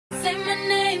my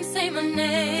name, say my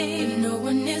name. If no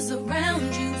one is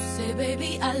around you, say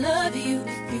baby I love you.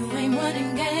 If you ain't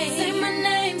running game, say my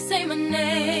name, say my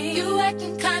name. You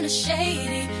acting kinda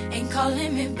shady, ain't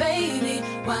calling me baby.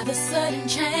 Why the sudden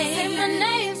change? Say my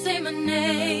name, say my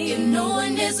name. If no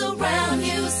one is around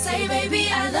you, say baby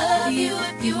I love you.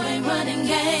 If you ain't running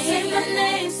game, say my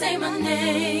name, say my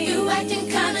name. You acting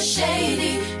kinda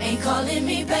shady, ain't calling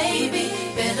me baby.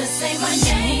 Better say my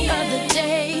name. The other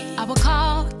day I would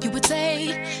call, you would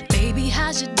say, baby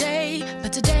how's your day?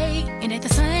 But today it ain't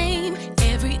the same.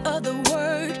 Every other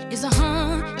word is a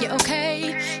yeah,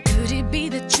 okay. Could it be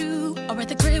that you are at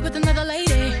the crib with another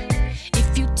lady?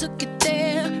 If you took it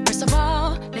there, first of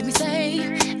all, let me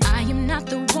say, I am not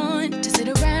the one to sit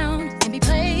around and be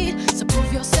played. So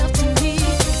prove yourself to me.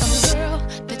 I'm the girl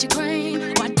that you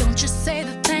claim. Why don't you say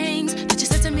the things that you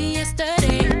said to me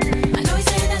yesterday? I know you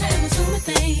say that I was doing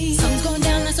things. Something's going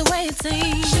down, that's the way it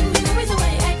seems. Shouldn't be the reason why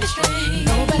you're acting strange.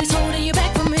 Nobody's holding you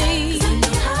back from me, 'cause I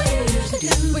know how you used to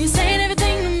do. When you're saying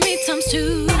everything to me times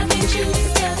two. Why can't you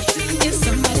just tell the truth? If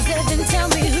somebody's there, then tell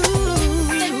me who.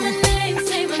 Say my name,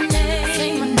 say my name. Say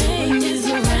my name is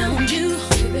around you.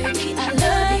 Say baby I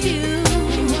love you.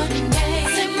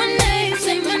 Say my name,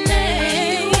 say my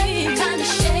name. You acting kinda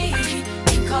shady,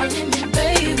 ain't calling me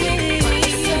baby. Why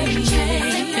you sudden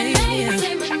change? Say my name,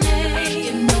 say my name.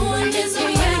 If no one is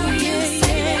around you,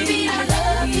 say baby I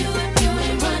love you. If you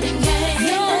ain't running game,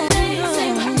 say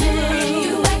my name.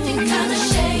 You acting kinda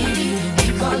shady,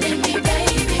 ain't calling me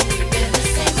baby. Better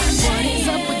say my name. What is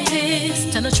up with this?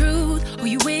 Tell the truth, who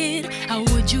you with? How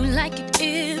would you like it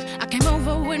if I came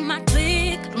over with my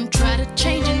clique? Don't try to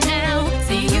change it now.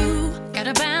 See you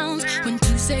gotta bounce when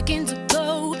 2 seconds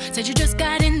ago said you just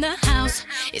got in the house.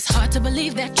 It's hard to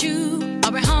believe that you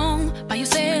are at home by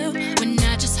yourself when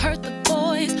I just heard the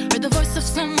voice of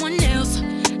someone else.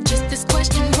 Just this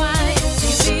question, why do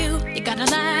you feel you gotta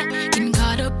lie? Getting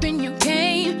caught up in your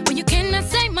game when you cannot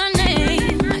say my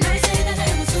name. I know you say that I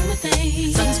was doing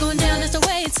things. Something's going down, that's the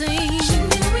way it seems. Shouldn't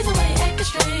be the reason why you're acting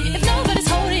strange. If nobody's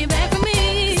holding you back from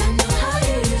me, 'cause I know how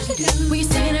you used to do. When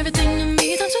you're saying everything to me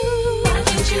times two. Why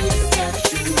can't you just tell the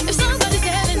truth? If somebody's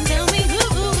there, then tell me who.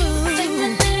 Say my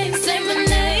name, say my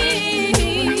name.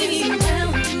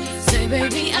 Say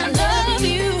baby I love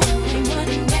you.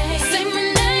 Say my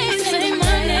name, say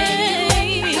my name.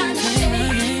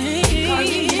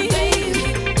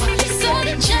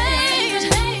 Sudden change.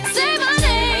 Say my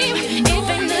name. If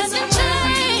ain't nothing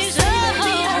changed,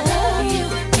 baby I love you.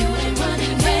 You ain't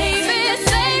running, baby.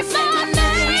 Say my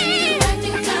name.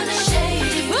 Acting kinda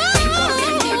shady.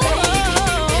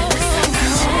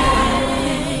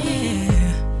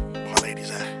 My ladies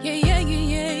at? Yeah, yeah, yeah,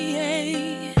 yeah,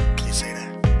 yeah. Can you say that?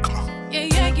 Come on. Yeah,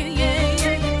 yeah, yeah, yeah,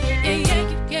 yeah, yeah, yeah,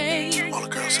 yeah, yeah. All the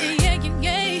girls say. Yeah, yeah,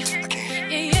 yeah, yeah. I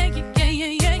can't. Yeah, yeah, yeah,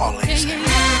 yeah, yeah. All ladies say.